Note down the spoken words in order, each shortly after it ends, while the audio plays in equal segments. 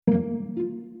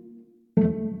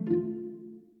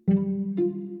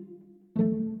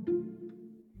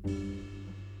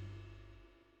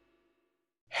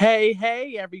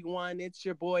Hey, everyone. It's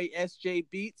your boy SJ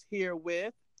Beats here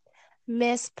with.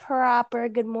 Miss Proper.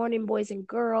 Good morning, boys and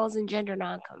girls and gender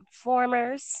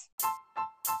nonconformers.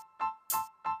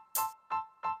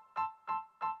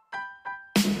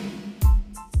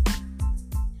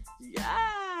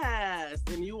 Yes.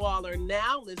 And you all are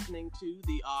now listening to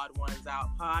the Odd Ones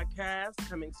Out podcast,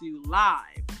 coming to you live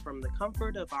from the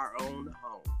comfort of our own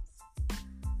homes.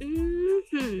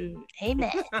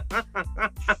 Amen.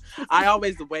 I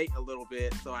always wait a little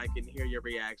bit so I can hear your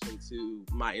reaction to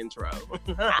my intro.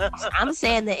 I'm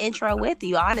saying the intro with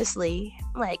you, honestly.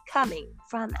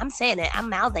 I'm saying it. I'm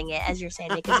mouthing it as you're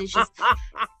saying it because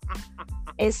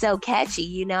it's so catchy,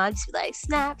 you know? I'm just like,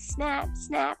 snap, snap,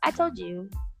 snap. I told you.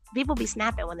 People be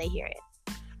snapping when they hear it.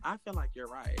 I feel like you're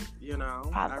right, you know?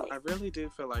 Probably. I really do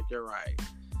feel like you're right.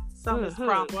 So, Miss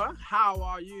Proper, how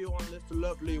are you on this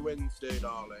lovely Wednesday,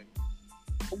 darling?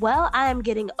 Well, I am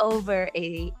getting over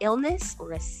a illness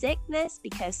or a sickness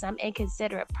because some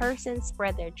inconsiderate person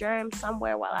spread their germs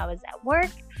somewhere while I was at work.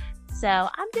 So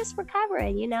I'm just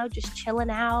recovering, just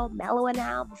chilling out, mellowing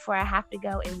out before I have to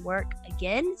go and work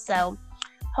again. So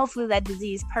hopefully that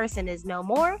diseased person is no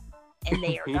more and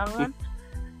they are gone.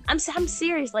 I'm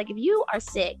serious. Like, if you are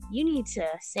sick, you need to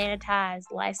sanitize,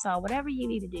 Lysol, whatever you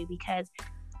need to do, because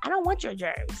I don't want your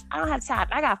germs. I don't have time.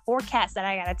 I got 4 cats that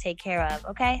I gotta take care of.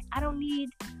 Okay, I don't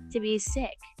need to be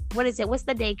sick. What is it? What's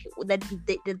the day? The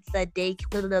day?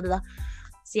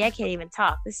 See, I can't even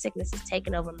talk. This sickness is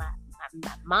taking over my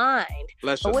mind.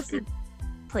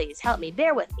 Please help me.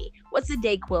 Bear with me. What's the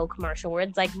Dayquil commercial where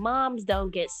it's like, moms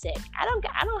don't get sick? I don't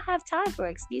have time for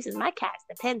excuses. My cats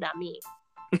depend on me.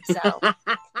 So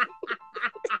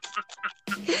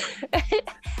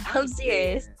I'm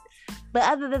serious. But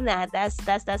other than that,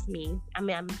 that's me. I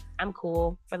mean, I'm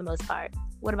cool for the most part.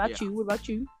 What about you? What about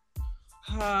you?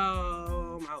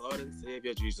 Oh, my Lord and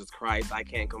Savior, Jesus Christ. I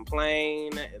can't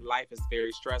complain. Life is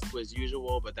very stressful as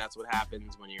usual, but that's what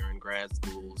happens when you're in grad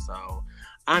school. So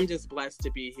I'm just blessed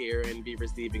to be here and be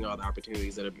receiving all the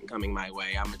opportunities that have been coming my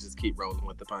way. I'm going to just keep rolling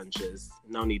with the punches.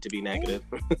 No need to be negative.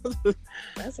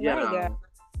 That's right, girl.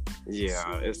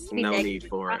 Yeah, it's no need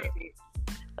for it.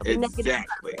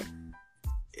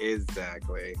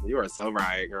 Exactly. You are so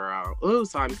right, girl. Ooh,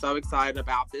 so I'm so excited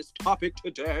about this topic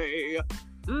today.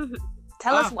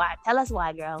 Tell us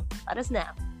why, girl. Let us know.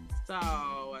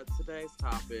 So, today's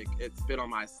topic, it's been on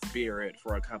my spirit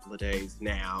for a couple of days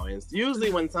now. And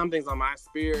usually when something's on my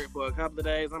spirit for a couple of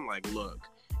days, I'm like, look,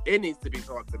 it needs to be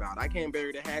talked about. I can't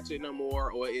bury the hatchet no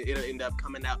more, or it'll end up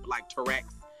coming up like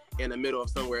T-Rex in the middle of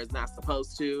somewhere it's not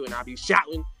supposed to, and I'll be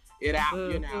shouting it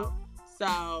out,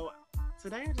 So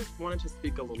today I just wanted to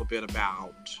speak a little bit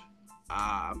about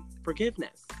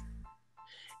forgiveness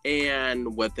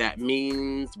and what that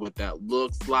means, what that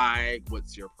looks like,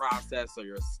 what's your process or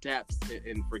your steps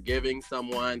in forgiving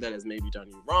someone that has maybe done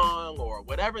you wrong, or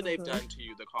whatever they've done to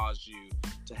you that caused you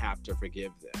to have to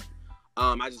forgive them.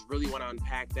 I just really want to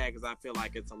unpack that because I feel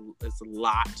like it's a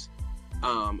lot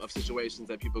of situations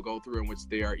that people go through in which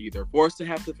they are either forced to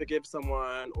have to forgive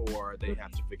someone, or they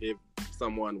have to forgive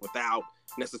someone without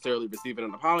necessarily receiving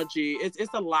an apology.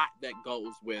 It's a lot that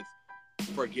goes with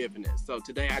forgiveness. So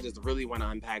today I just really want to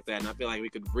unpack that, and I feel like we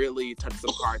could really touch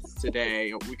some parts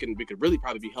today, or we could really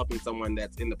probably be helping someone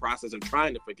that's in the process of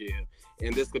trying to forgive,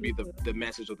 and this could be the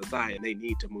message of the sign. They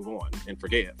need to move on and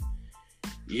forgive.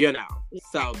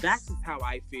 So that's just how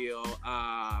I feel.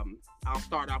 I'll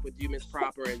start off with you, Miss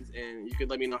Proper, and you can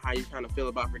let me know how you kind of feel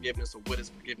about forgiveness, or what does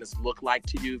forgiveness look like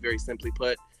to you, very simply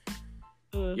put.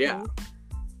 Yeah.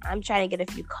 I'm trying to get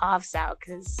a few coughs out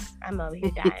because I'm over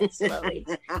here dying slowly.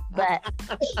 But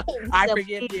I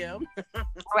forgive you.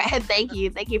 Right, thank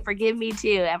you. Forgive me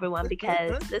too, everyone,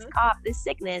 because this cough, this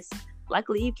sickness,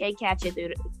 luckily you can't catch it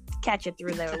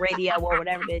through the radio or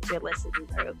whatever it is you're listening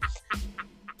through.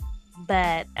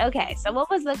 But okay, so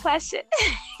what was the question?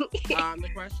 The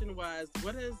question was,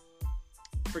 what does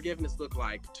forgiveness look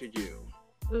like to you?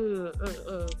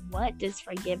 What does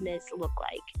forgiveness look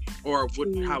like? Or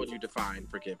how would you define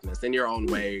forgiveness in your own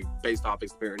way, based off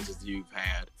experiences you've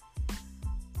had?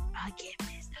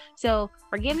 Forgiveness. So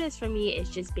forgiveness for me is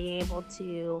just being able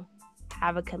to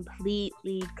have a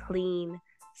completely clean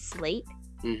slate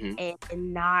and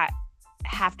not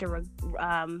have to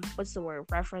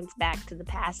reference back to the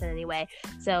past in any way.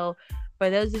 So for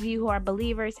those of you who are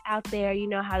believers out there, you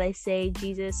know how they say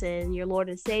Jesus and your Lord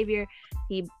and Savior,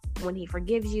 when he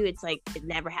forgives you, it's like it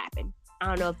never happened. I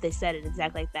don't know if they said it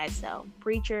exactly like that. So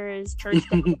preachers, church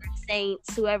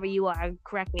saints, whoever you are,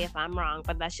 correct me if I'm wrong,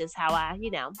 but that's just how I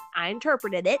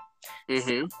interpreted it.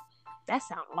 So that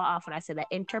sounded off when I said that.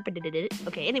 Interpreted it.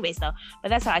 Okay, anyways, though, but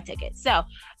that's how I took it. So,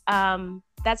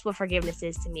 that's what forgiveness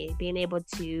is to me. Being able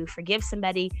to forgive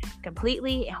somebody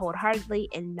completely and wholeheartedly,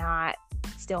 and not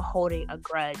still holding a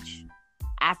grudge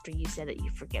after you said that you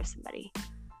forgive somebody.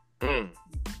 We're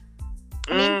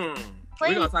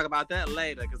gonna talk about that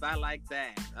later, because I like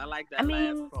that.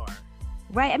 Last part.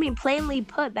 Right. I mean, plainly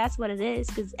put, that's what it is.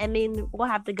 Because, I mean, we'll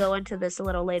have to go into this a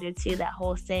little later, too. That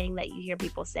whole saying that you hear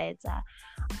people say, it's,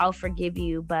 I'll forgive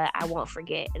you, but I won't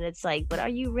forget. And it's like, but are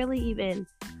you really even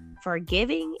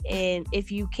forgiving? And if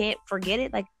you can't forget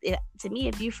it, like, to me,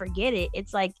 if you forget it,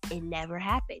 it's like it never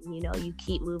happened. You know, you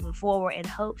keep moving forward in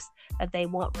hopes that they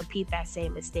won't repeat that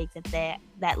same mistake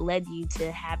that led you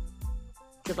to have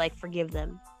to, like, forgive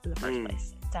them in the first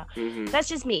place. So that's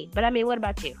just me. But, I mean, what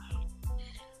about you?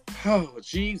 Oh,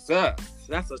 Jesus.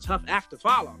 That's a tough act to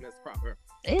follow, Miss Cropper.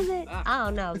 Is it? I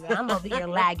don't know. I'm over here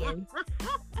lagging.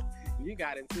 You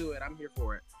got into it. I'm here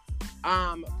for it.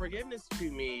 Forgiveness to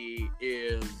me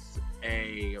is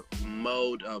a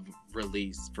mode of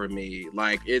release for me.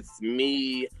 Like, it's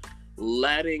me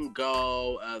letting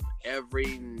go of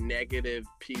every negative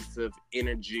piece of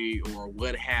energy or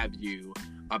what have you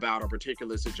about a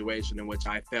particular situation in which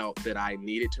I felt that I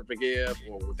needed to forgive,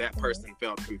 or that person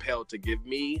felt compelled to give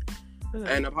me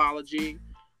an apology.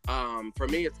 For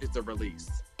me, it's a release.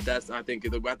 I think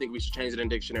we should change it in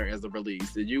dictionary as a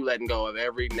release. You letting go of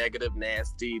every negative,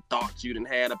 nasty thoughts you done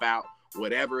had about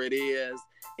whatever it is,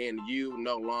 and you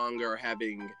no longer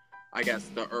having, I guess,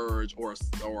 the urge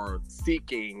or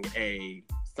seeking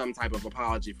some type of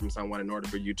apology from someone in order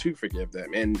for you to forgive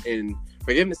them. And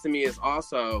forgiveness to me is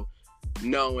also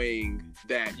knowing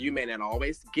that you may not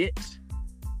always get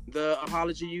the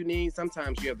apology you need.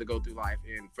 Sometimes you have to go through life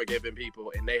and forgiving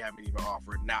people, and they haven't even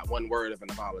offered not one word of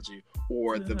an apology,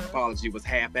 or the apology was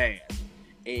half-assed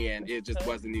and it just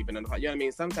wasn't even an apology. You know what I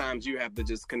mean? Sometimes you have to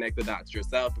just connect the dots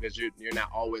yourself, because you're not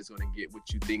always going to get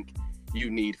what you think you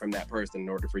need from that person in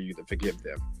order for you to forgive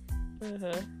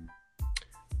them.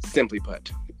 Simply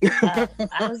put. I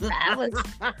was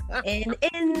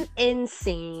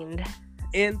insane.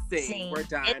 We're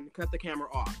done. Cut the camera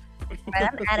off. Right,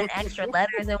 I'm adding extra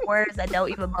letters and words that don't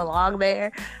even belong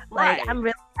there. Like, right. I'm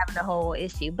really having a whole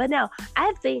issue. But no,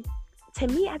 I think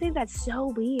that's so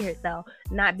weird, though.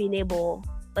 Not being able,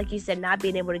 like you said, not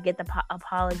being able to get the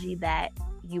apology that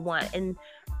you want. And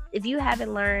if you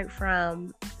haven't learned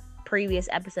from previous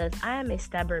episodes, I am a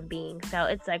stubborn being. So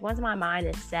it's like, once my mind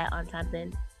is set on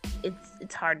something,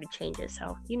 it's hard to change it.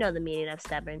 So you know the meaning of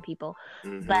stubborn people.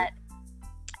 But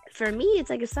for me, it's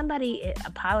like, if somebody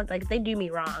if they do me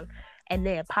wrong and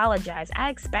they apologize, I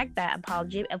expect that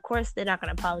apology. Of course, they're not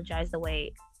going to apologize the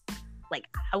way, like,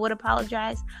 I would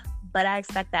apologize, but I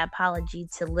expect that apology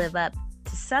to live up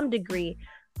to some degree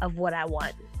of what I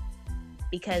want.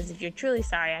 Because if you're truly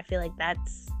sorry, I feel like that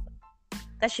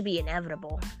should be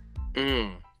inevitable.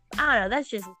 I don't know. That's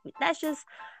just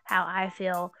how I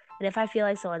feel. And if I feel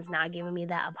like someone's not giving me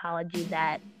that apology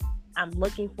that I'm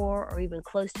looking for, or even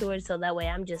close to it, so that way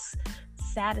I'm just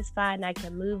satisfied and I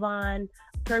can move on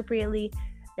appropriately,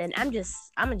 then I'm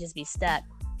gonna just be stuck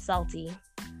salty.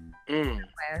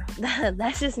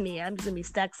 That's just me. I'm just gonna be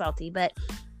stuck salty. But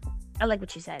I like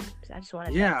what you said. So I just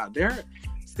want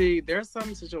to there's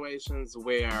some situations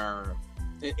where,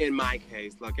 in my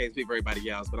case, I can't speak for everybody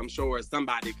else, but I'm sure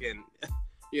somebody can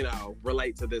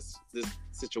relate to this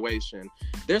situation.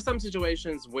 There's some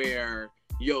situations where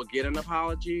you'll get an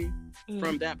apology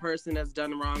from that person that's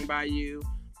done wrong by you,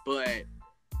 but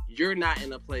you're not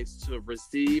in a place to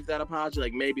receive that apology.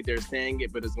 Like, maybe they're saying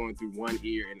it, but it's going through one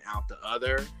ear and out the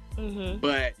other.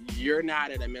 But you're not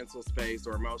in a mental space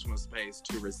or emotional space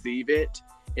to receive it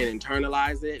and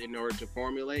internalize it in order to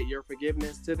formulate your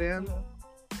forgiveness to them.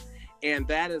 And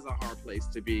that is a hard place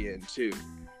to be in too.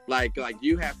 Like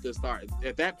you have to start,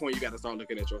 at that point, you got to start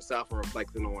looking at yourself and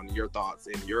reflecting on your thoughts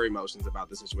and your emotions about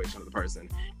the situation of the person,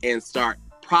 and start,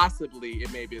 possibly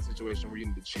it may be a situation where you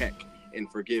need to check and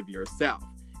forgive yourself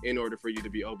in order for you to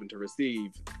be open to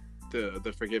receive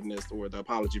the forgiveness or the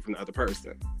apology from the other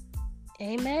person.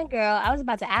 Amen, girl. I was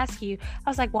about to ask you, I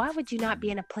was like, why would you not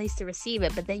be in a place to receive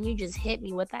it? But then you just hit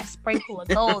me with that sprinkle of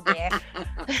gold there.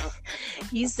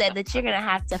 You said that you're going to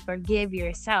have to forgive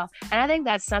yourself. And I think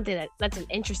that's something that's an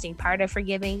interesting part of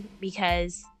forgiving,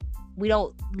 because we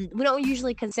don't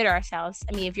usually consider ourselves.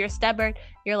 I mean, if you're stubborn,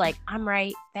 you're like, I'm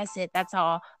right, that's it, that's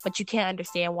all. But you can't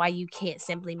understand why you can't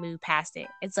simply move past it.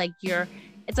 It's like your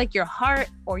heart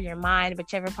or your mind,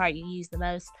 whichever part you use the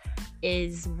most,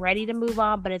 is ready to move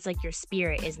on, but it's like your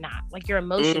spirit is not. Like your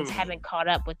emotions haven't caught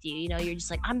up with you. You know, you're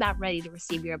just like, I'm not ready to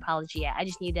receive your apology yet. I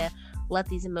just need to let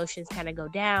these emotions kind of go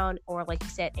down, or like you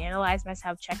said, analyze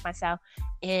myself, check myself,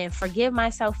 and forgive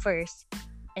myself first,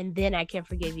 and then I can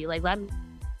forgive you. Like, let me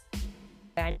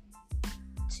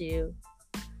to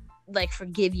like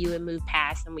forgive you and move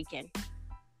past, and we can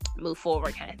move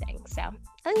forward, kind of thing. So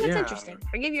I think that's interesting.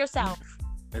 Forgive yourself.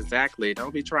 Exactly.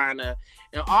 Don't be trying to,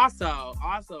 and also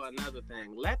another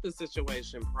thing, let the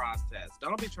situation process.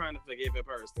 Don't be trying to forgive a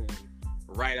person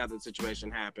right after the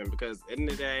situation happened, because at the end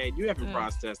of the day, you haven't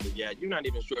processed it yet. You're not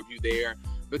even sure if you're there,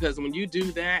 because when you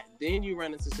do that, then you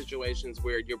run into situations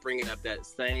where you're bringing up that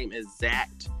same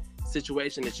exact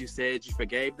situation that you said you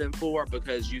forgave them for,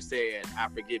 because you said, I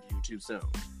forgive you too soon.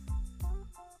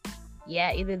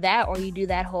 Yeah, either that, or you do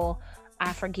that whole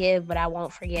I forgive but I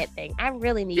won't forget thing. I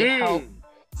really need help.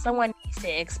 Someone needs to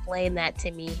explain that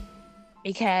to me,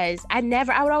 because I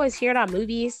would always hear it on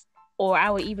movies, or I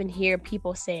would even hear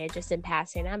people say it just in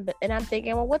passing. And I'm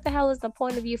thinking, well, what the hell is the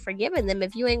point of you forgiving them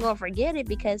if you ain't gonna forget it?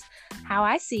 Because how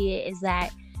I see it is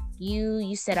that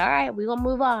you said, all right, we're gonna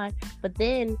move on, but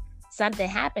then something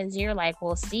happens and you're like,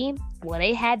 well, see, well,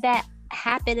 they had that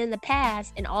happen in the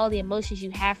past, and all the emotions you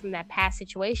have from that past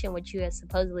situation, which you have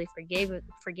supposedly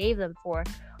forgave them for,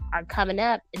 are coming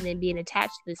up and then being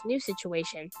attached to this new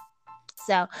situation.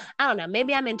 So I don't know,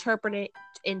 maybe I'm interpreting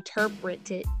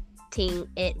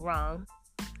it wrong.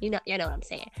 You know what I'm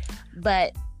saying.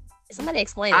 But somebody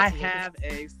explain it to me. I have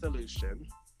a solution.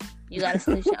 You got a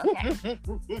solution? Okay.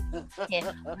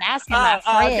 Yeah. I'm asking my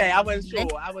friends. Okay, I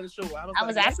wasn't sure. I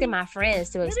was asking my friends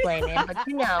to explain it, but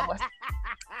you know,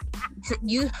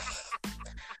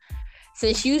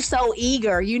 since you so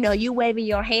eager, you know, you waving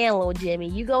your hand, little Jimmy.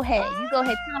 You go ahead.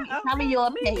 Tell me your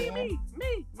opinion.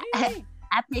 Me.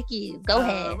 I pick you. Go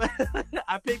ahead.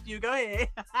 I pick you. Go ahead.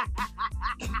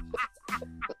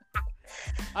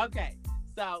 Okay.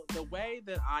 So the way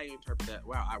that I interpret that,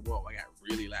 wow, I got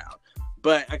really loud.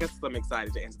 But I guess I'm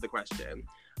excited to answer the question.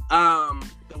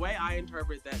 The way I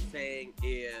interpret that saying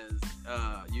is,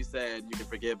 you said you can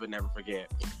forgive but never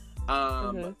forget.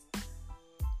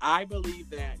 I believe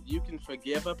that you can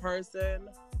forgive a person,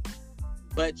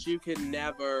 but you can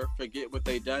never forget what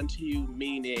they done to you,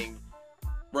 meaning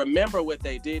remember what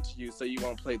they did to you so you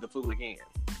won't play the fool again.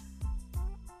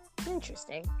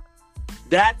 Interesting.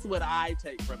 That's what I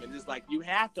take from it. It's like you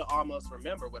have to almost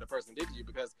remember what a person did to you,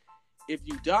 because if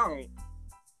you don't,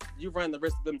 you run the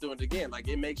risk of them doing it again. Like,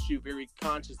 it makes you very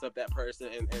conscious of that person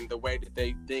and the way that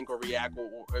they think or react,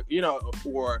 or you know,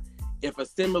 or if a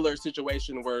similar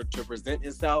situation were to present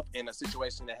itself in a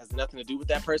situation that has nothing to do with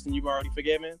that person you've already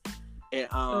forgiven,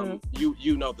 and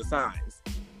you know the signs.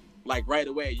 Like, right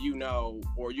away, you know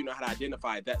how to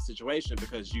identify that situation,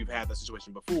 because you've had the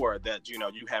situation before that, you know,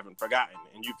 you haven't forgotten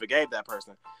and you forgave that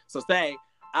person. So say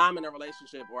I'm in a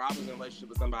relationship, or I was in a relationship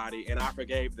with somebody and I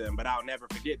forgave them, but I'll never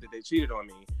forget that they cheated on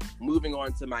me. Moving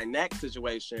on to my next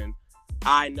situation,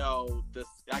 I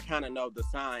kind of know the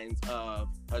signs of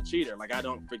a cheater. Like, I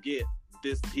don't forget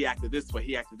this, he acted this way,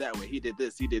 he acted that way, he did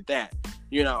this, he did that.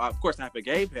 You know, of course I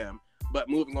forgave him, but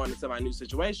moving on into my new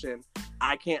situation,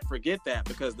 I can't forget that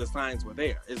because the signs were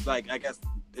there. It's like, I guess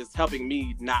it's helping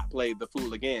me not play the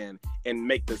fool again and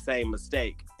make the same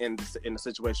mistake in the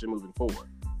situation moving forward.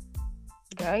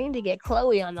 Girl, you need to get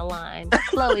Khloe on the line.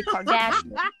 Khloe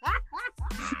Kardashian.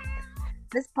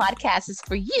 This podcast is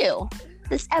for you.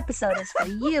 This episode is for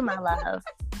you, my love.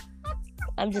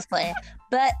 I'm just playing.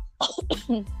 But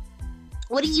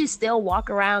what do you still walk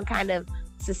around kind of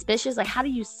suspicious? Like, how do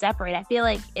you separate? I feel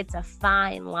like it's a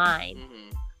fine line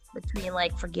between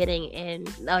like forgetting and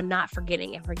not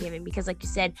forgetting and forgiving, because like you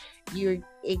said,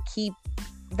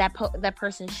 that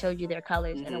person showed you their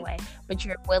colors in a way, but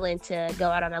you're willing to go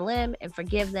out on a limb and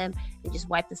forgive them and just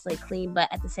wipe the slate clean. But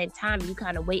at the same time, you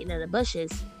kind of waiting in the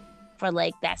bushes for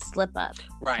like that slip up.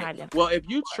 Right. Kind of. Well, if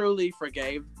you truly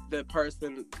forgave the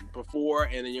person before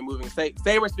and then you're moving, say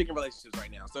we're speaking relationships right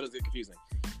now, so does it confusing.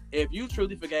 If you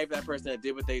truly forgave that person that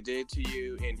did what they did to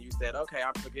you, and you said, okay,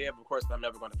 I forgive, of course I'm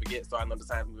never going to forget, so I know the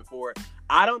signs moving forward,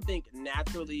 I don't think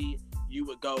naturally you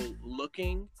would go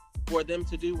looking for them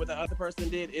to do what the other person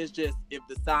did. It's just if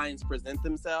the signs present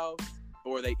themselves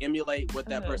or they emulate what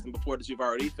that person before that you've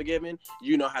already forgiven,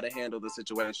 you know how to handle the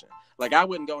situation. Like, I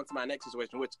wouldn't go into my next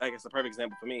situation, which I guess a perfect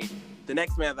example for me, the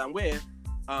next man that I'm with,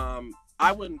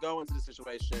 I wouldn't go into the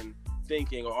situation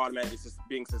thinking or automatically just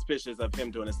being suspicious of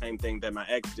him doing the same thing that my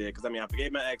ex did. Because I mean, I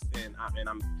forgave my ex and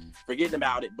I'm forgetting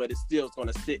about it, but it's still going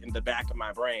to sit in the back of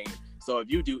my brain. So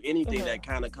if you do anything that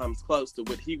kind of comes close to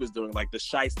what he was doing, like the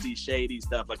shiesty, shady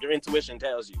stuff, like your intuition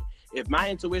tells you. If my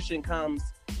intuition comes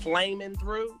flaming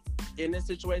through in this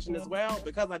situation as well,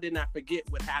 because I did not forget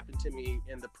what happened to me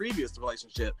in the previous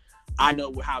relationship, I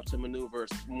know how to maneuver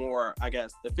more, I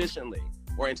guess, efficiently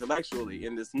or intellectually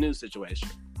in this new situation.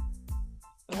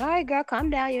 All right, girl, calm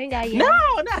down. You ain't got No.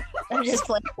 I'm just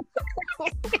playing.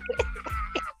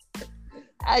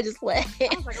 I just playing.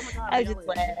 I just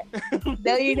playing.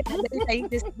 No, you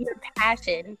just your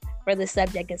passion for the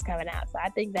subject is coming out, so I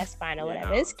think that's fine or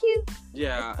whatever. It's cute.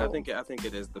 Yeah, cool. I think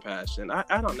it is the passion.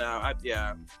 I don't know. I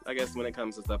guess when it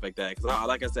comes to stuff like that, because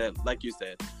like I said, like you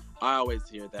said, I always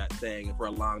hear that saying for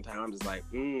a long time. I'm just like,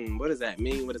 what does that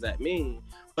mean? What does that mean?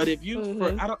 But if you,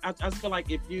 I just feel like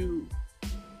if you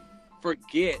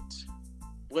forget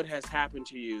what has happened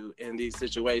to you in these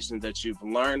situations that you've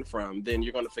learned from, then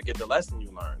you're going to forget the lesson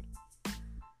you learned.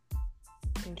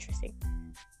 Interesting.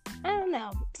 I don't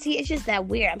know. See, it's just that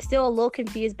weird. I'm still a little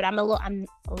confused, but I'm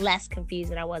less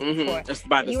confused than I was before. Just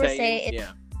by the saying,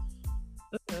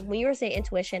 when you were saying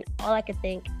intuition, all I could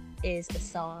think is a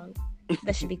song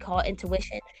that should be called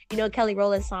Intuition. You know Kelly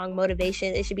Rowland's song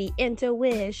Motivation? It should be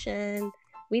Intuition.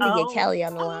 We need to get Kelly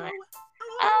on the line.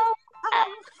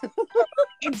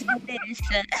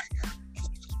 Intuition.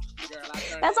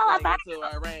 That's all I thought. To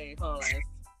our rainforest,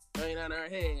 rain on our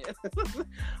head.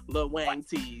 Lil Wang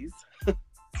tease.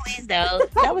 Please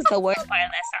don't. That was the worst part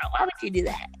of that song. Why would you do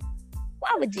that?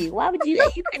 Why would you?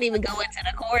 You couldn't even go into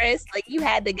the chorus. Like, you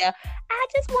had to go, I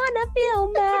just want to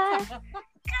feel my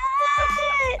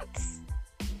guts.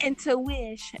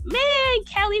 Intuition. Man,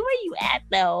 Kelly, where you at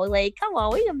though? Like, come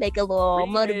on, we can make a little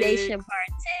motivation part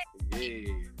 2.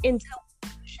 Yeah.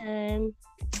 Intuition.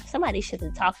 Somebody should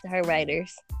have talked to her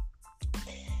writers.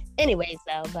 Anyways,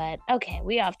 though, but okay,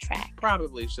 we off track.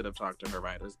 Probably should have talked to her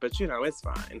writers, but it's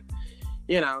fine.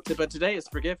 But today is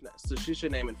forgiveness, so she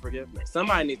should name it forgiveness.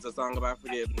 Somebody needs a song about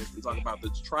forgiveness and talk about the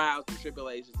trials and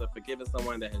tribulations of forgiving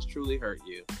someone that has truly hurt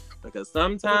you. Because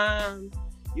sometimes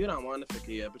you don't want to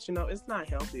forgive, but it's not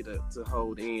healthy to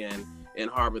hold in and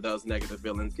harbor those negative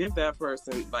feelings. Give that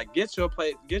person, get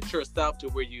yourself to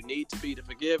where you need to be to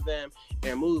forgive them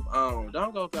and move on.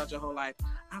 Don't go throughout your whole life,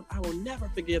 I will never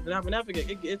forgive them. I will never forgive.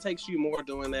 It takes you more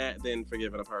doing that than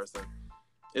forgiving a person.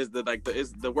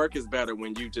 The work is better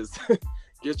when you just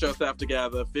get yourself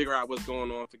together, figure out what's going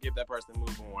on, forgive that person,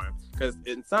 move on. Because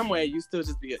in some way, you still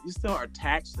are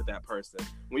attached to that person.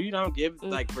 When you don't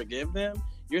forgive them,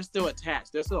 you're still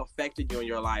attached. They're still affecting you in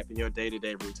your life and your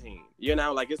day-to-day routine.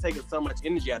 It's taking so much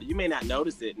energy out of you. You may not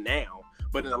notice it now,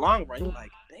 but in the long run, you're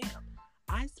like, damn,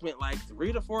 I spent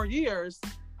 3 to 4 years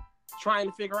trying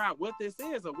to figure out what this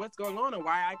is or what's going on and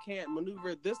why I can't maneuver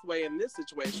it this way in this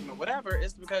situation or whatever.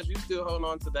 It's because you still hold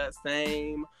on to that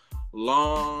same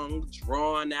long,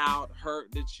 drawn-out hurt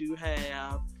that you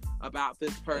have about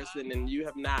this person, and you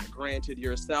have not granted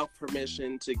yourself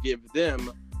permission to give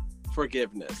them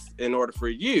forgiveness in order for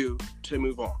you to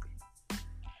move on.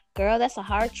 Girl, that's a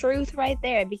hard truth right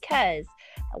there, because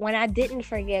when I didn't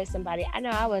forgive somebody, I know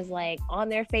I was on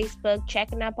their Facebook,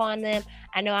 checking up on them.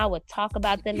 I know I would talk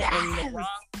about them in the wrong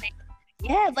thing.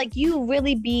 Yeah,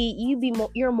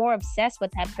 you're more obsessed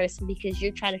with that person because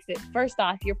you're trying to first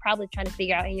off, you're probably trying to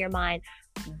figure out in your mind,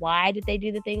 why did they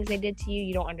do the things they did to you?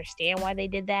 You don't understand why they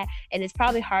did that. And it's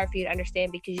probably hard for you to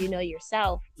understand because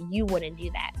yourself, you wouldn't do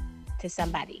that to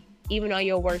somebody. Even on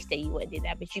your worst day, you wouldn't do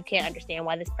that, but you can't understand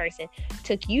why this person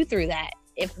took you through that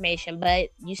information, but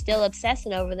you still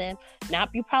obsessing over them.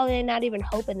 You probably not even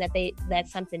hoping that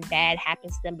something bad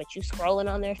happens to them, but you scrolling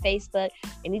on their Facebook.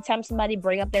 Anytime somebody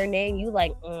bring up their name, you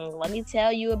let me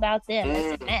tell you about them.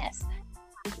 It's a mess.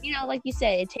 Like you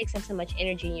said, it takes up so much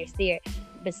energy in your spirit.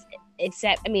 But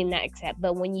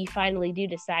when you finally do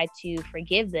decide to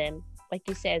forgive them, like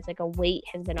you said, it's like a weight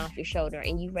has been off your shoulder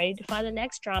and you ready to find the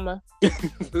next drama.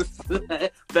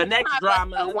 The next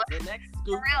drama. The next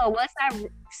scoop. For real,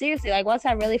 once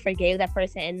I really forgave that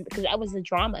person, and because that was the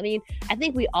drama. I mean, I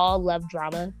think we all love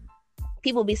drama.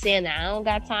 People be saying that I don't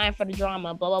got time for the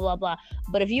drama, blah, blah, blah, blah.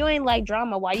 But if you ain't like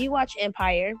drama, why you watch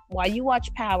Empire, why you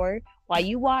watch Power, why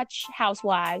you watch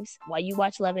Housewives, why you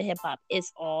watch Love and Hip Hop,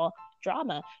 it's all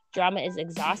drama. Drama is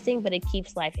exhausting, but it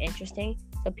keeps life interesting.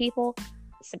 So people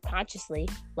subconsciously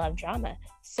love drama.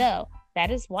 So that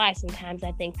is why sometimes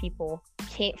I think people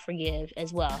can't forgive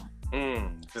as well.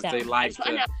 Because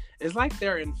it's like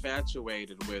they're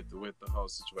infatuated with the whole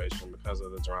situation because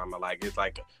of the drama.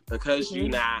 Because you're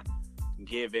not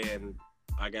giving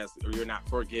I guess, or you're not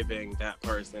forgiving that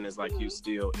person. Is like you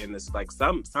still in this, like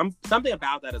something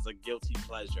about that is a guilty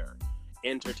pleasure,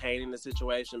 entertaining the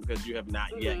situation because you have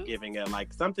not yet giving it,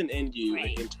 like something in you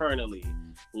internally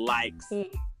likes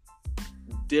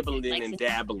dibbling and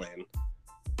dabbling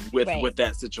with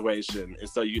that situation, and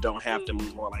so you don't have to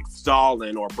move on, like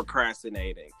stalling or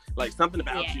procrastinating. Like something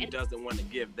about you doesn't want to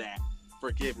give that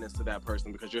forgiveness to that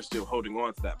person because you're still holding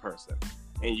on to that person,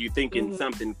 and you thinking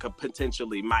something could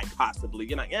potentially might possibly,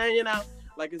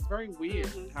 like it's very weird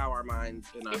how our minds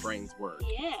and our brains work.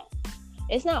 Yeah,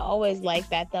 it's not always like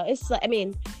that though. It's like, I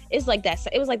mean, it's like that.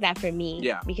 It was like that for me.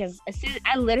 Yeah. Because as soon as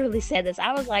I literally said this,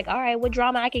 I was like, all right, what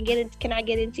drama can I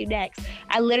get into next?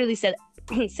 I literally said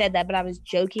that, but I was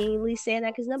jokingly saying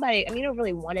that because nobody, I mean, you don't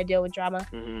really want to deal with drama,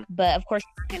 but of course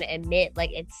you're not going to admit like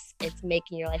it's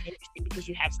making your life interesting because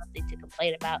you have something to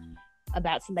complain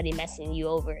about somebody messing you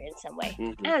over in some way. I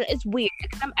don't know, it's weird.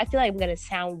 I feel like I'm going to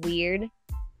sound weird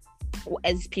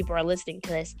as people are listening to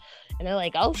this, and they're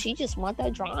like, oh, she just want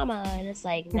that drama, and it's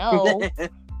like, no.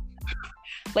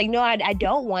 Like, no, I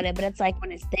don't want it, but it's like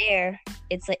when it's there,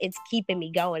 it's like it's keeping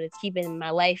me going, it's keeping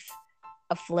my life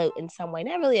afloat in some way.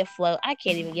 Not really afloat. I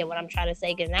can't even get what I'm trying to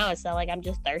say because now it's like I'm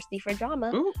just thirsty for drama,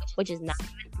 which is not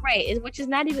right. Which is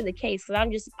not even the case.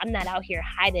 Because I'm not out here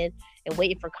hiding and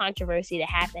waiting for controversy to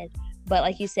happen. But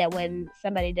like you said, when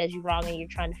somebody does you wrong and you're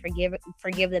trying to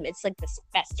forgive them, it's like this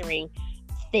festering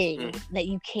thing that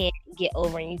you can't get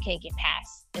over and you can't get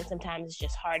past. And sometimes it's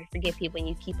just hard to forgive people and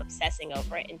you keep obsessing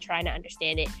over it and trying to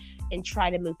understand it and try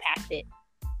to move past it.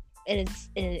 And it's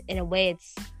in a way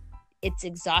it's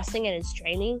exhausting and it's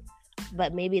draining,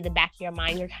 but maybe in the back of your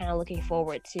mind you're kind of looking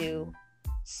forward to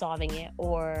solving it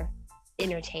or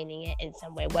entertaining it in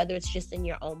some way, whether it's just in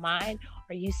your own mind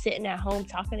or you sitting at home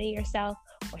talking to yourself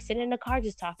or sitting in the car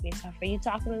just talking to yourself or you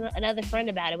talking to another friend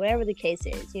about it, whatever the case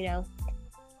is,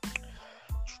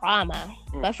 Drama.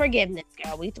 But forgiveness,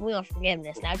 girl. We want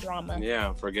forgiveness, not drama.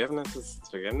 Yeah, forgiveness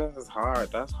is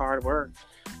hard. That's hard work.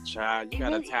 Child, you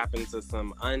gotta tap into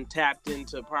some untapped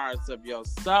into parts of your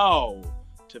soul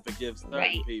to forgive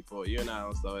certain people,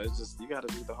 so it's just, you gotta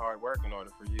do the hard work in order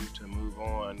for you to move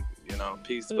on,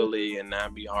 peacefully and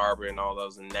not be harboring all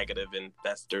those negative and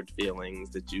festered feelings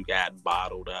that you got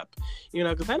bottled up,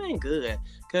 because that ain't good.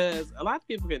 Because a lot of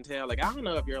people can tell, like, I don't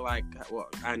know if you're like, well,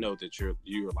 I know that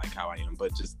you're like how I am,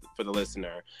 but just for the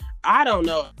listener, I don't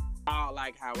know how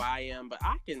like how I am, but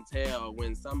I can tell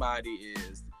when somebody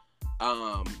is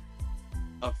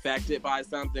affected by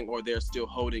something or they're still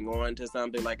holding on to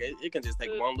something. Like it can just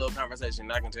take one little conversation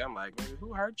and I can tell, I'm like,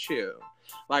 who hurt you?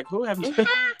 Like who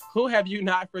have you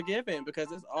not forgiven?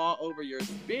 Because it's all over your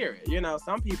spirit.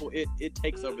 Some people it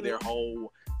takes over their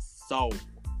whole soul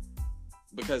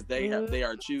because they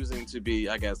are choosing to be,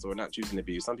 I guess, or not choosing to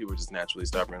be. Some people are just naturally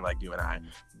stubborn like you and I,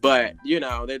 but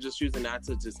they're just choosing not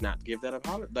give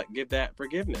that give that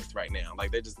forgiveness right now.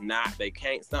 Like they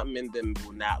can't, something in them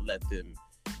will not let them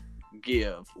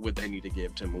give what they need to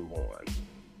give to move on.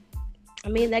 I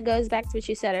mean, that goes back to what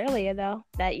you said earlier, though,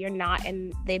 that you're not,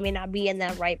 and they may not be in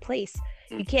that right place.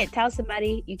 You can't tell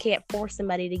somebody, you can't force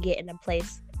somebody to get in a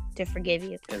place to forgive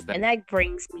you. And that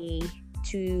brings me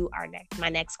to my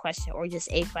next question, or just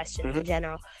a question in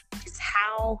general. Just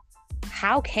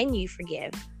how can you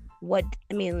forgive? What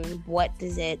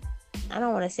does it, I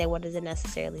don't want to say what does it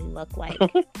necessarily look like.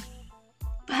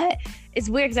 But it's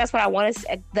weird because that's what I want to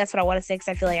say. Because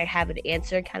I feel like I have an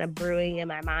answer kind of brewing in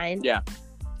my mind. Yeah.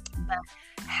 But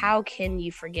how can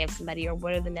you forgive somebody, or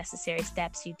what are the necessary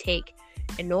steps you take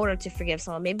in order to forgive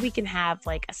someone? Maybe we can have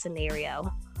like a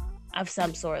scenario of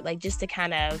some sort, like just to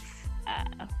kind of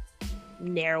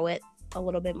narrow it a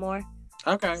little bit more.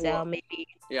 Okay. So maybe.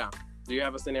 Yeah. Do you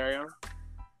have a scenario?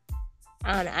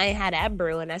 I don't know. I ain't had that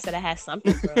brewing. I said I had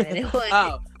something brewing.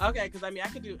 Oh, okay. Because I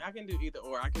can do either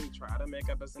or. I can try to make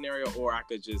up a scenario, or I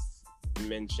could just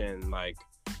mention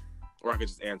or I could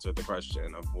just answer the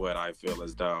question of what I feel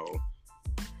as though.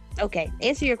 Okay,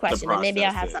 answer your question, and maybe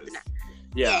I'll have something.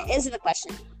 Yeah, answer the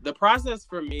question. The process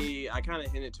for me, I kind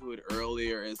of hinted to it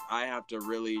earlier, is I have to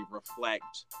really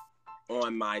reflect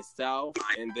on myself,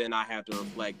 and then I have to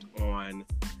reflect on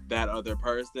that other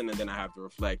person, and then I have to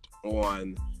reflect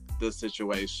on the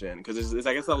situation, because it's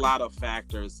like it's a lot of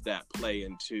factors that play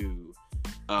into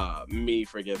me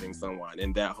forgiving someone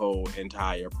and that whole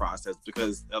entire process,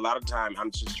 because a lot of time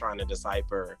I'm just trying to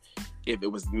decipher if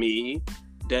it was me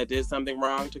that did something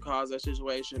wrong to cause that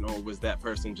situation, or was that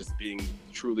person just being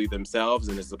truly themselves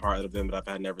and it's a part of them that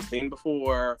I've never seen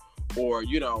before, or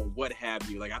what have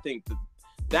you. Like I think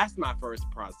that's my first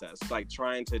process, like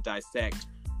trying to dissect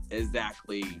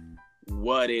exactly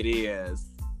what it is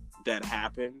that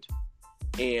happened,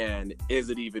 and is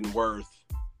it even worth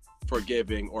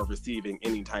forgiving or receiving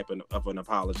any type of an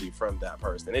apology from that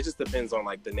person. It just depends on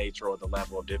like the nature or the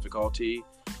level of difficulty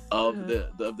of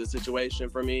the situation.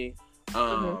 For me,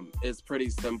 it's pretty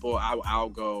simple. I'll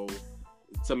go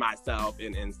to myself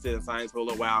and sit in silence for a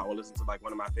little while, or listen to like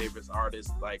one of my favorite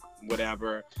artists, like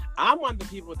whatever. I'm one of the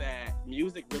people that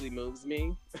music really moves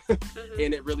me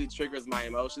and it really triggers my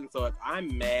emotions. So if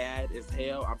I'm mad as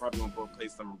hell, I'm probably gonna go play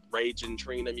some Raging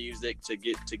Trina music to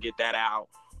get that out.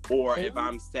 Or if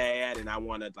I'm sad and I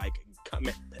want to like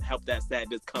help that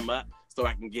sadness come up so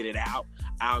I can get it out,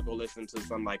 I'll go listen to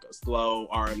some like slow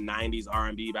 90s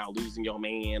R&B about losing your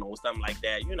man or something like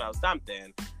that,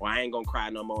 something. Or I ain't gonna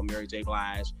cry no more, Mary J.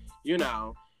 Blige,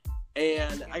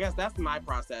 And I guess that's my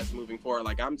process moving forward.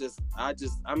 Like I'm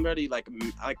ready, like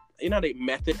they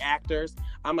method actors.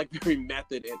 I'm like very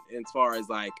method as far as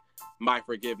like my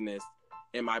forgiveness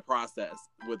in my process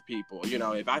with people.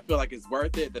 If I feel like it's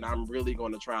worth it, then I'm really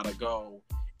going to try to go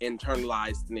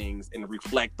internalize things and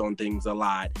reflect on things a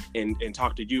lot and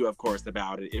talk to you, of course,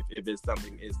 about it if it's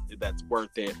something that's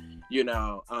worth it.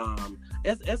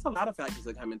 It's a lot of factors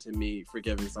that come into me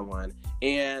forgiving someone,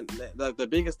 and the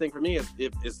biggest thing for me is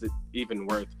if it's even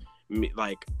worth me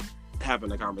like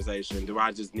having a conversation. Do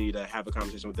I just need to have a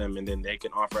conversation with them and then they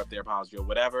can offer up their apology or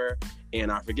whatever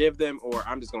and I forgive them, or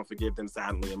I'm just gonna forgive them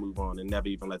silently and move on and never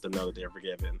even let them know that they're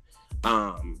forgiven?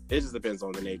 It just depends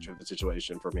on the nature of the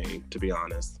situation for me, to be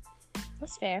honest.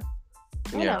 That's fair.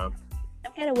 Yeah,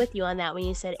 I'm kind of with you on that when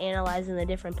you said analyzing the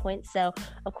different points. So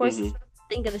of course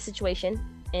think of the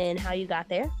situation and how you got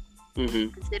there,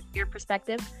 consider your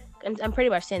perspective. I'm pretty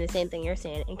much saying the same thing you're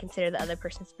saying, and consider the other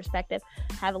person's perspective.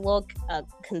 Have a little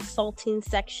consulting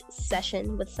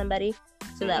session with somebody,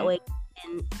 so that way you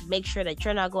can make sure that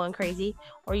you're not going crazy,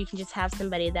 or you can just have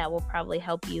somebody that will probably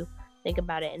help you think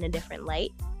about it in a different light.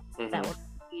 That will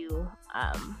give you,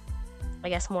 I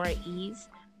guess, more at ease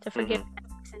to forgive that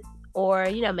person, or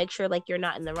make sure like you're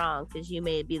not in the wrong because you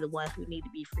may be the one who need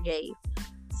to be forgave.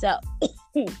 So.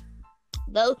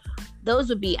 Those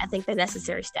would be, I think, the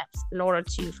necessary steps in order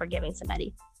to forgiving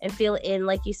somebody, and feel in,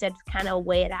 like you said, kind of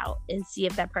weigh it out and see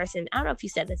if that person, I don't know if you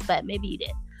said this, but maybe you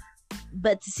did,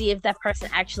 but to see if that person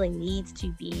actually needs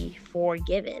to be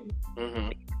forgiven.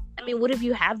 I mean, what if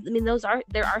you have,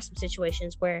 there are some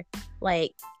situations where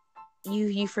like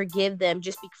you forgive them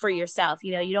just for yourself,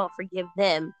 you don't forgive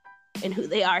them and who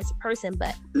they are as a person,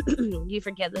 but you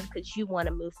forgive them because you want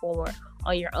to move forward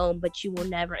on your own, but you will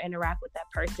never interact with that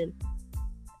person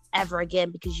ever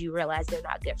again because you realize they're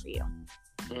not good for you.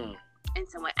 And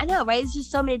so I know, right? It's just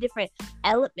so many different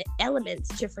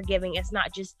elements to forgiving. It's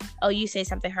not just, oh, you say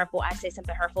something hurtful, I say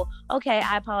something hurtful. Okay,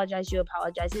 I apologize, you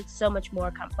apologize. It's so much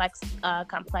more complex than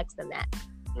that.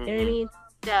 You know what I mean?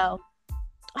 So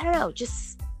I don't know.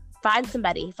 Just find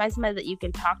somebody that you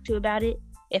can talk to about it.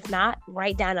 If not,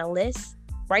 write down a list,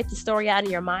 write the story out in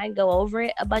your mind, go over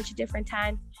it a bunch of different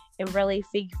times, and really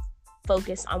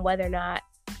focus on whether or not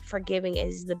forgiving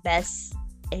is the best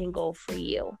angle for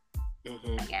you.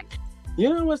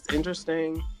 You know what's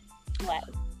interesting? What?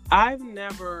 I've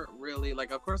never really,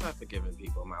 like, of course I've forgiven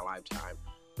people in my lifetime,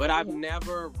 but I've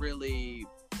never really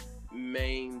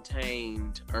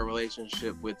maintained a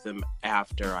relationship with them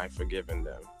after I've forgiven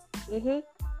them.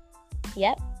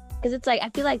 Yep. Because it's like, I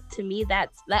feel like to me that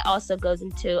also goes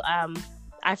into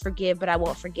I forgive but I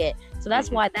won't forget. So that's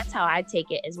that's how I take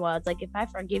it as well. It's like, if I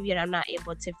forgive you and I'm not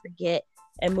able to forget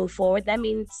and move forward, that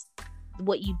means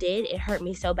what you did, it hurt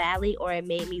me so badly, or it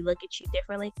made me look at you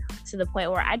differently to the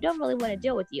point where I don't really want to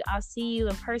deal with you. I'll see you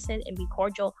in person and be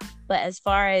cordial, but as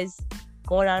far as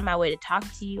going on my way to talk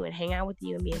to you and hang out with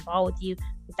you and be involved with you,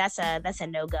 that's a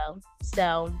no-go.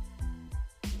 So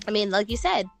I mean, like you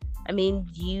said,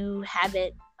 you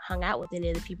haven't hung out with any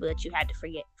of the people that you had to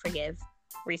forgive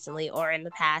recently or in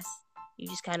the past. You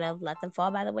just kind of let them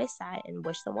fall by the wayside and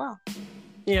wish them well.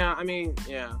 Yeah,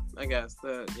 I guess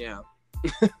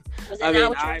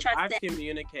I've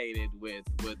communicated with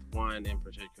one in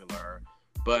particular,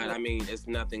 but it's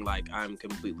nothing like I'm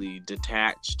completely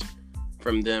detached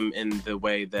from them in the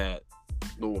way that,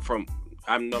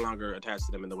 I'm no longer attached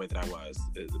to them in the way that I was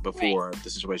before the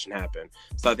situation happened.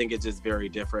 So I think it's just very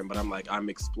different, but I'm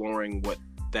exploring what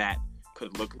that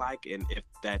could look like, and if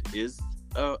that is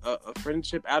a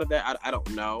friendship out of that, I don't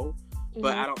know.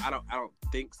 But I don't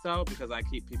think so, because I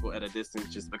keep people at a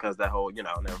distance just because that whole,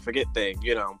 never forget thing,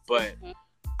 but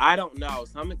I don't know.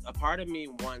 A part of me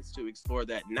wants to explore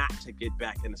that, not to get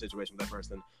back in the situation with that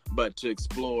person, but to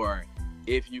explore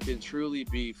if you can truly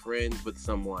be friends with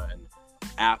someone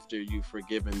after you've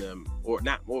forgiven them, or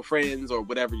not, or friends, or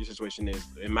whatever your situation is.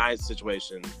 In my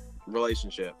situation,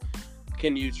 relationship,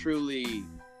 can you truly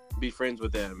be friends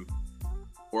with them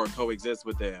or coexist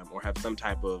with them or have some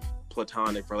type of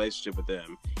platonic relationship with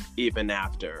them, even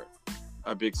after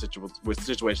a big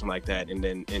situation like that,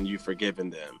 and you've forgiven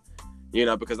them. You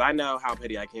know, because I know how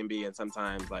petty I can be, and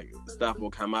sometimes like stuff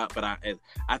will come up, but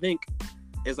I think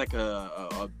it's like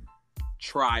a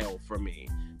trial for me,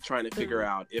 trying to figure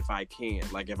out if I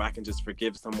can just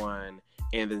forgive someone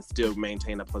and then still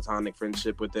maintain a platonic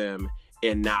friendship with them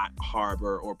and not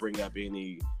harbor or bring up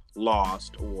any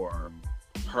lost or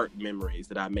hurt memories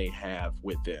that I may have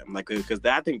with them. Like, because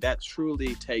I think that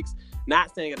truly takes,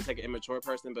 not saying it to take an immature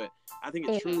person, but I think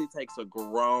it truly takes a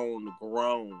grown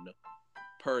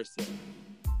person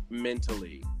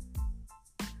mentally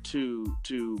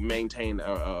to maintain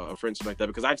a friendship like that,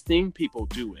 because I've seen people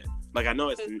do it. Like, I know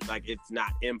it's like it's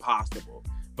not impossible,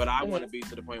 but I want to be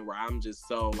to the point where I'm just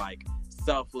so like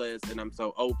selfless and I'm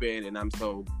so open and I'm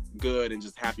so good and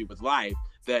just happy with life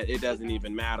that it doesn't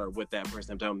even matter what that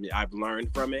person told me. I've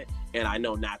learned from it, and I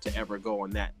know not to ever go on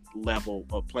that level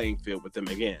of playing field with them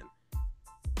again.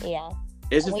 Yeah.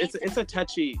 It's just it's a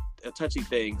touchy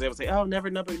thing. They will say, "Oh, never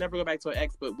go back to an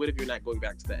ex." But what if you're not going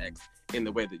back to the ex in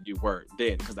the way that you were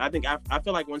then? Because I think I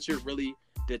feel like once you're really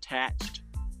detached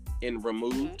and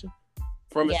removed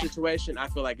from a situation, I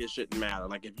feel like it shouldn't matter.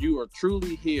 Like, if you are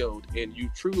truly healed and you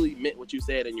truly meant what you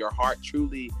said and your heart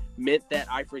truly meant that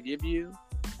I forgive you,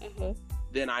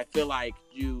 then I feel like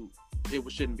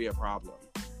it shouldn't be a problem.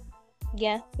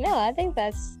 Yeah, no, I think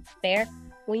that's fair.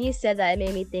 When you said that, it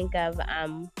made me think of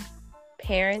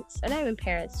parents, or not even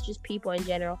parents, just people in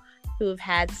general who have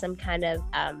had some kind of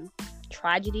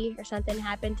tragedy or something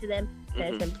happen to them that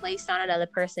has been placed on another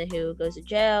person who goes to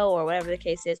jail or whatever the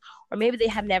case is, or maybe they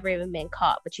have never even been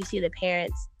caught, but you see the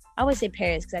parents, I always say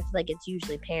parents because I feel like it's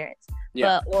usually parents,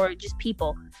 but or just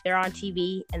people, they're on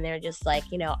TV and they're just like,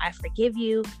 you know, I forgive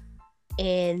you,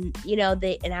 and you know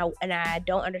I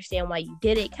don't understand why you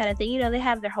did it, kind of thing. You know, they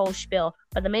have their whole spiel,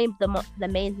 but the main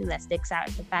thing that sticks out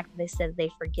is the fact that they said they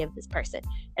forgive this person,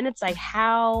 and it's like,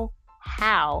 how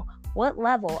what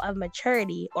level of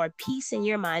maturity or peace in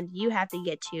your mind do you have to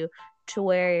get to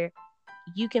where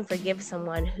you can forgive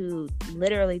someone who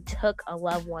literally took a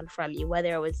loved one from you,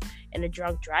 whether it was in a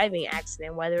drunk driving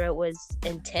accident, whether it was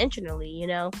intentionally, you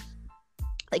know?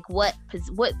 Like, what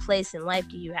place in life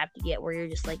do you have to get where you're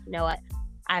just like, you know what,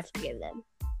 I forgive them.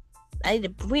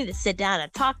 We need to sit down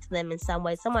and talk to them in some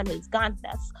way. Someone who's gone through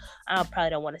that. I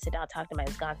probably don't want to sit down and talk to somebody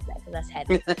who's gone through that, because that's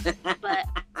heavy. But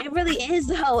it really is,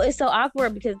 though. It's so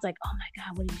awkward because it's like, oh my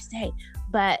God, what do you say?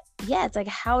 But yeah, it's like,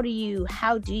 how do you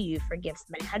forgive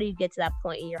somebody? How do you get to that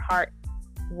point in your heart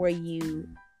where you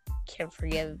can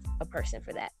forgive a person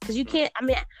for that? Because you can't, I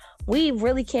mean, we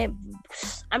really can't.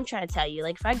 I'm trying to tell you,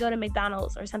 like, if I go to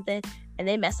McDonald's or something and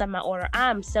they mess up my order,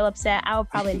 I'm so upset I would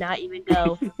probably not even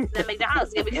go to the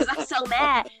McDonald's again, because I'm so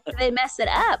mad that they messed it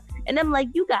up. And I'm like,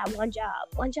 you got one job.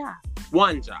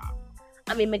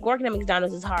 I mean, working at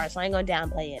McDonald's is hard, so I ain't gonna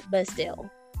downplay it, but still.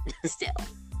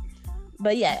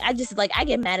 But yeah, I just, like, I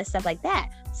get mad at stuff like that.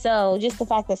 So just the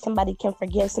fact that somebody can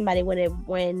forgive somebody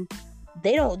when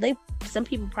they don't, some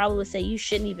people probably would say you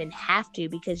shouldn't even have to,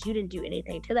 because you didn't do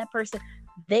anything to that person.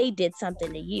 They did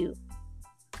something to you,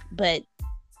 but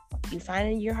you find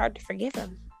it in your heart to forgive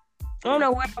them. I don't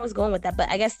know where I was going with that, but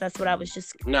I guess that's what I was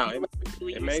just. No,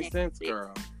 it makes sense,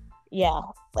 girl. Yeah,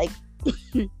 like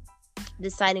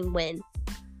deciding when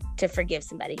to forgive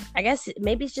somebody. I guess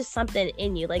maybe it's just something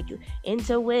in you, like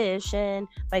intuition,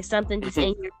 like something just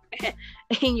in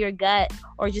your gut,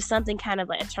 or just something kind of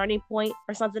like a turning point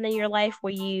or something in your life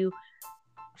where you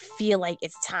feel like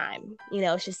it's time. You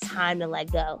know, it's just time to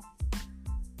let go.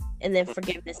 And then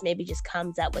forgiveness maybe just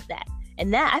comes up with that.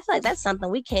 And that, I feel like that's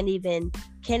something we can't even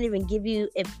give you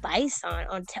advice on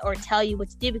or tell you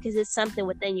what to do, because it's something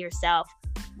within yourself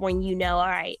when you know, all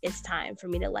right, it's time for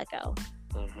me to let go.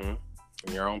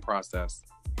 In your own process.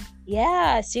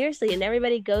 Yeah, seriously. And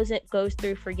everybody goes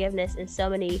through forgiveness in so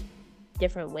many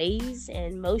different ways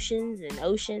and motions and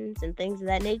oceans and things of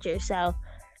that nature. So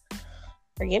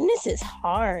forgiveness is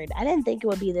hard. I didn't think it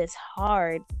would be this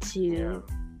hard to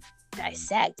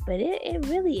dissect, but it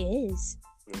really is.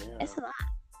 It's a lot.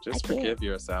 Just forgive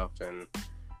yourself, and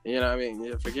you know, I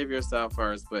mean, forgive yourself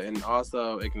first, but and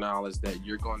also acknowledge that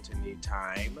you're going to need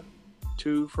time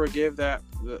to forgive that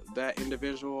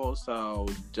individual. So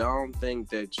don't think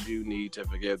that you need to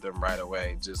forgive them right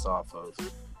away just off of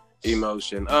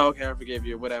emotion. Oh, okay, I forgive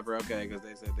you, whatever. Okay, because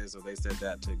they said this or they said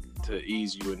that to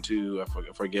ease you into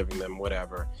forgiving them,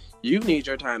 whatever. You need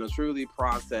your time to truly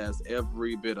process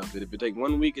every bit of it. If it take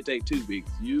 1 week, it take 2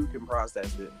 weeks. You can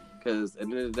process it, because at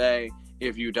the end of the day,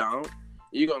 if you don't,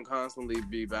 you're gonna constantly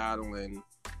be battling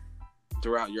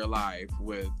throughout your life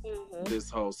with this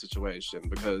whole situation,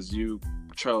 because you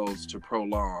chose to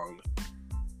prolong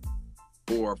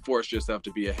or force yourself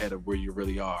to be ahead of where you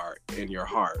really are in your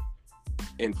heart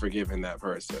in forgiving that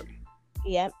person.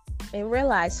 Yep. And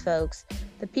realize, folks,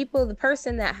 the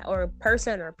person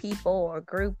or people or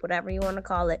group, whatever you want to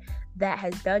call it, that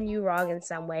has done you wrong in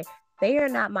some way, they are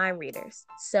not mind readers.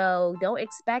 So don't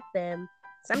expect them.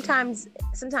 Sometimes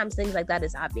things like that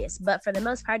is obvious, but for the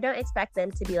most part, don't expect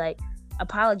them to be like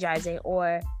apologizing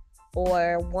or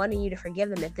wanting you to forgive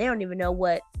them if they don't even know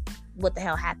what the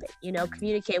hell happened. You know,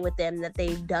 communicate with them that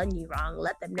they've done you wrong.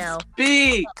 Let them know.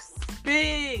 Speak.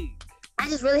 I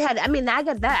just really had. I mean,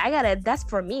 that's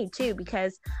for me too,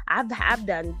 because I've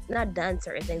not done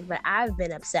certain things, but I've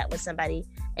been upset with somebody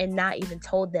and not even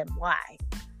told them why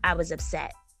I was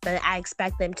upset. But I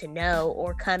expect them to know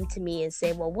or come to me and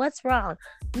say, "Well, what's wrong?"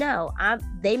 No,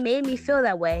 they made me feel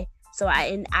that way, so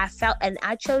I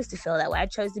chose to feel that way. I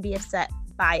chose to be upset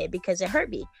by it because it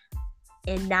hurt me,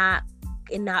 and not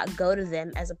go to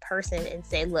them as a person and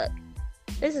say, "Look,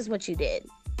 this is what you did.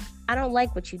 I don't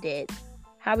like what you did.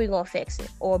 How are we gonna fix it?"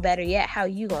 Or better yet, how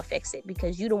you gonna fix it,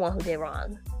 because you the one who did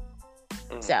wrong.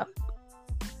 So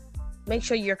make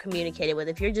sure you're communicating with.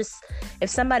 If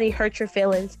somebody hurt your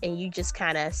feelings and you just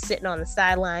kind of sitting on the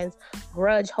sidelines,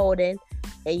 grudge holding,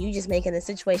 and you just making the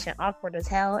situation awkward as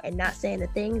hell and not saying a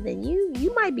thing, then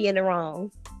you might be in the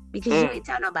wrong, because you ain't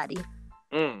tell nobody.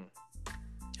 I'm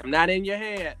not in your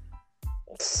head.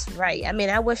 Right. I mean,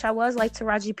 I wish I was like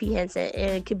Taraji P. Henson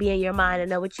and it could be in your mind and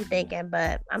know what you're thinking,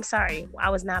 but I'm sorry, I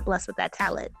was not blessed with that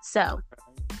talent. So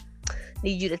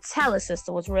need you to tell us,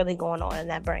 sister, what's really going on in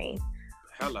that brain.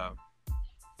 Hello.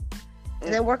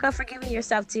 And then work on forgiving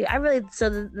yourself too. So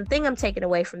the thing I'm taking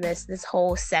away from this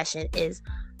whole session is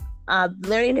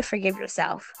learning to forgive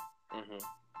yourself.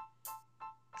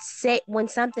 Say when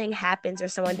something happens or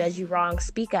someone does you wrong,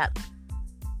 speak up.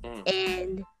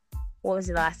 And what was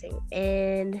the last thing?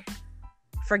 And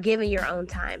forgiving your own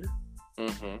time.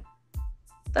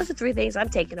 Those are 3 things I'm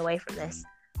taking away from this.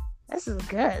 This is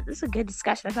good. This is a good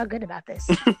discussion. I felt good about this.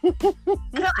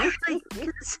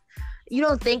 You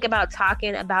don't think about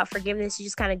talking about forgiveness. You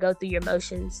just kind of go through your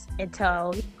motions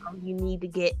until you need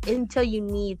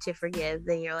to forgive.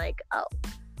 Then you're like, oh, we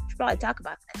should probably talk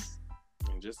about this.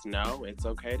 And just know it's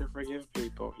okay to forgive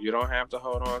people. You don't have to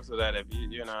hold on to that. If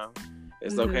you know,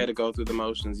 it's okay to go through the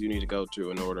motions you need to go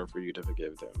through in order for you to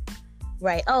forgive them.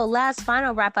 Right. Oh,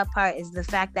 final wrap up part is the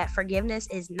fact that forgiveness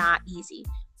is not easy.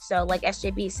 So like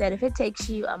SJB said, if it takes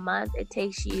you a month, it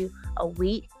takes you a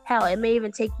week, hell, it may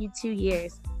even take you 2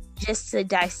 years just to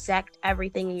dissect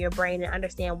everything in your brain and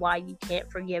understand why you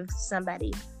can't forgive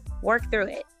somebody. Work through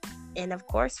it. And of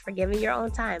course, forgiving your own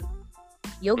time.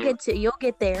 You'll get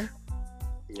there.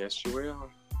 Yes, you will.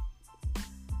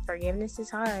 Forgiveness is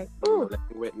hard. Ooh.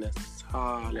 Witness.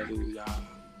 Hallelujah.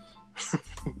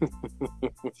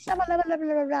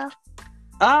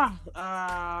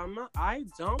 I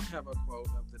don't have a quote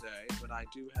of the day, but I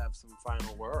do have some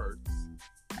final words.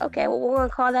 Okay, well, we're gonna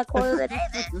call that quote of the day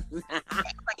then.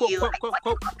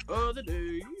 Quote of the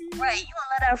day. Right, you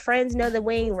wanna let our friends know that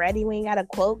we ain't ready. We ain't got a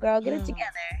quote, girl. Get it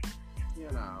together. You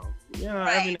know,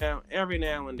 right. every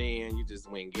now and then you just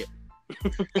wing it.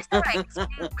 It's all right.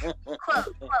 Quote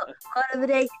of the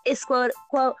day. It's quote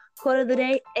of the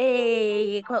day.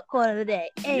 Hey, quote of the day.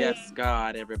 Hey. Yes,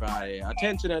 God, everybody.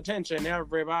 Attention,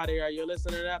 everybody. Are you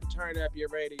listening up? Turn up your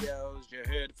radios, your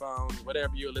headphones,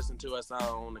 whatever you listen to us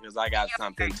on, because I got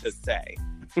something to say.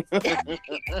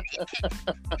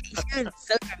 You're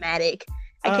so dramatic.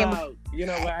 I can't. You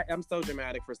know what? I'm so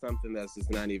dramatic for something that's just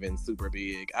not even super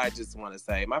big. I just want to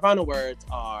say my final words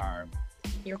are...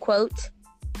 Your quote?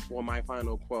 Well, my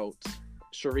final quote,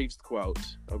 Sharif's quote,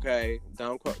 okay?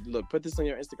 Don't quote. Look, put this on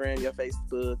your Instagram, your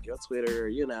Facebook, your Twitter.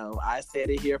 You know, I said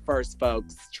it here first,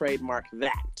 folks. Trademark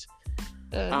that.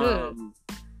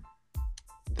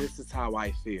 This is how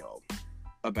I feel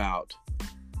about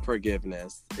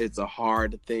forgiveness. It's a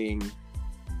hard thing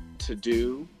to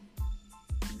do,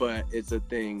 but it's a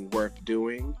thing worth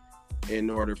doing in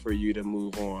order for you to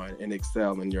move on and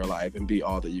excel in your life and be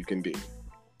all that you can be.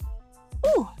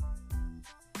 Ooh.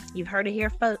 You've heard it here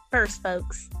first,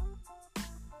 folks.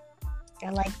 I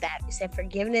like that. You said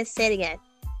forgiveness. Say it again.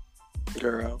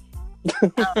 Girl.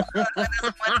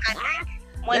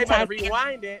 One time.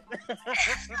 Rewind it.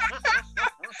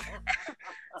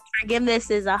 Forgiveness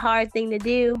is a hard thing to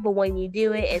do, but when you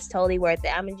do it, it's totally worth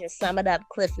it. I'm going to just sum it up.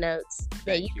 Cliff notes.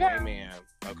 There you go. Amen.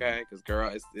 Okay? Because,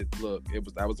 girl,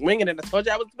 I was winging it. I told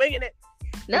you I was winging it.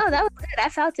 No, that was good. I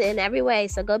felt it in every way.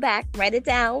 So go back, write it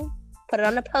down. Put it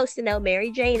on a post-it note,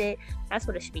 Mary Jane it. That's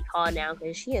what it should be called now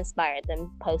because she inspired them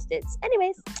post-its.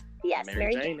 Anyways, yes,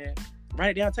 Mary Jane it.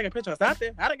 Write it down, take a picture or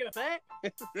something. I don't give a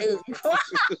fuck.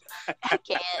 I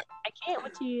can't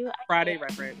with you. Friday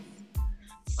reference.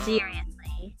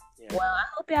 Seriously. Yeah. Well, I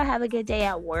hope y'all have a good day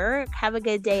at work, have a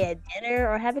good day at dinner,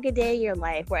 or have a good day in your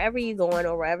life, wherever you going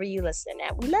or wherever you listening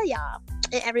at. We love y'all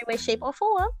in every way, shape, or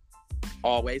form.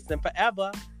 Always and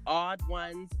forever. Odd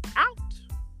ones out.